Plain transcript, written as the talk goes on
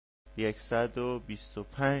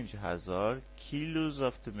125,000 kilos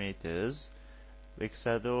of tomatoes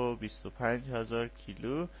 125,000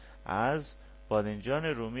 کیلو از بادنجان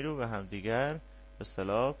رومی رو به همدیگر به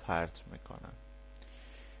اصطلاح پرت میکنن.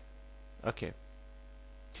 اوکی.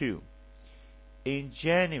 2. In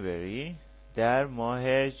January در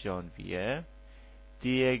ماه ژانویه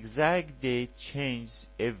the exact date changes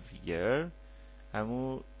every year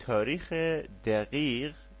همون تاریخ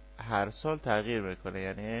دقیق هر سال تغییر میکنه.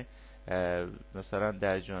 یعنی مثلا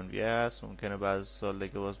در ژانویه هست، ممکنه بعض سال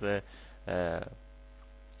دیگه باز به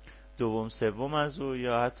دوم سوم از او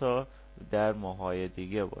یا حتی در ماهای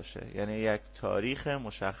دیگه باشه. یعنی یک تاریخ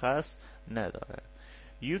مشخص نداره.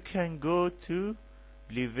 You can go to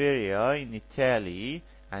Liberia in Italy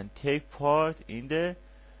and take part in the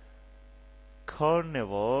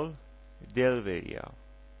Carnival del Liberia.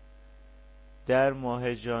 در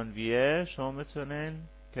ماه ژانویه شما میتونین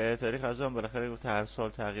که تاریخ از آن بالاخره گفت هر سال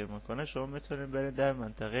تغییر میکنه، شما میتونین برید در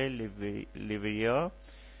منطقه لیبریا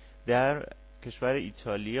در کشور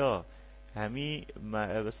ایتالیا همین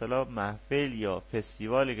مثلا محفل یا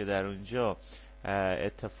فستیوالی که در اونجا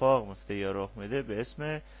اتفاق میفته یا رخ میده به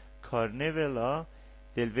اسم کارنیولا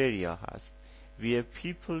دلوریا هست. وی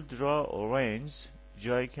people draw orange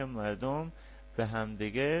جایی که مردم به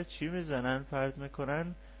همدیگه چی میزنن، پرت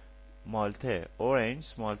میکنن مالته،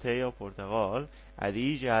 اورنج مالته یا پرتقال، at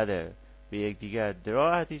each other به یکدیگر،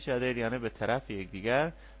 draw at each other یعنی به طرف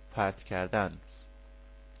یکدیگر پرت کردن.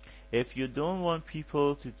 If you don't want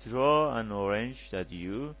people to draw an orange at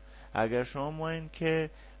you اگر شما مایین که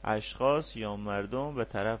اشخاص یا مردم به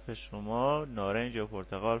طرف شما نارنج یا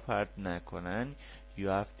پرتقال پرت نکنن you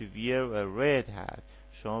have to wear a red hat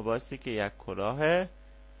شما باستی که یک کلاه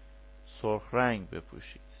سرخ رنگ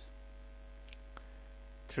بپوشید.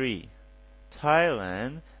 3.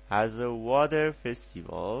 Thailand has a water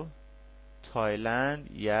festival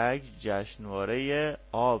تایلند یک جشنواره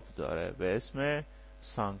آب داره به اسم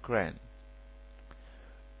سانکرن.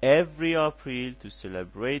 Every April to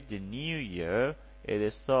celebrate the new year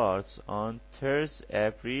it starts on 3rd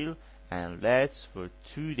April and lasts for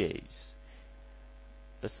 2 days.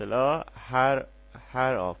 به اصطلاح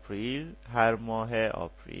هر آپریل، هر ماه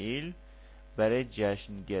آپریل برای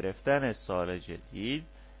جشن گرفتن سال جدید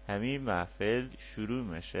همین محفل شروع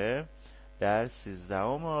میشه در 13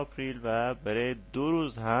 آپریل و برای 2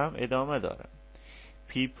 روز هم ادامه داره.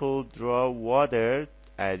 People draw water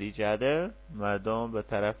at each other مردم به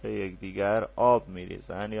طرف یکدیگر آب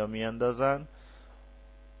میریزن یا میاندازن.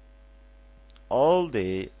 All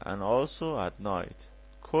day and also at night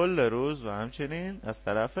کل روز و همچنین از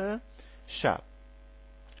طرف شب.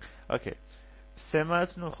 اوکی. 3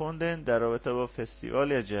 متن خوندن در رابطه با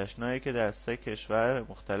فستیوال یا جشنایی که در 3 کشور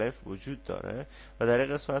مختلف وجود داره و در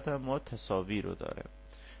این قسمت هم ما تصاویر رو داره.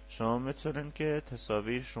 شما میتونین که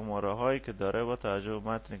تصاویر شماره هایی که داره با توجه به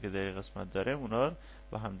متنی که در این قسمت داره اونا رو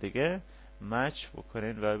با هم دیگه مچ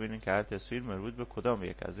بکنین و ببینین که هر تصویر مربوط به کدام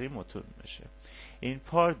یک از این متون میشه. In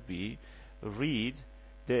part B read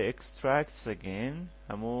the extracts again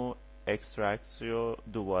همون extracts رو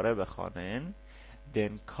دوباره بخوانین.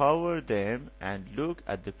 Then cover them and look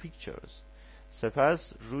at the pictures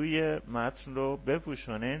سپس روی متن رو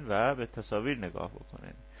بپوشونین و به تصاویر نگاه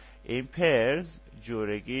بکنین. In pairs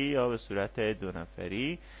جورگی یا به صورت 2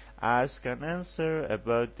 نفری ask an answer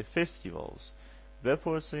about the festivals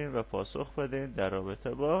بپرسین و پاسخ بدین در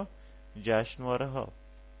رابطه با جشنواره ها.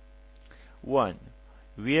 1.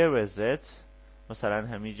 Where is it مثلا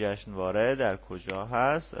همین جشنواره در کجا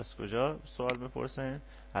هست، از کجا سوال بپرسین،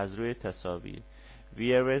 از روی تصاویر.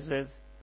 Where is it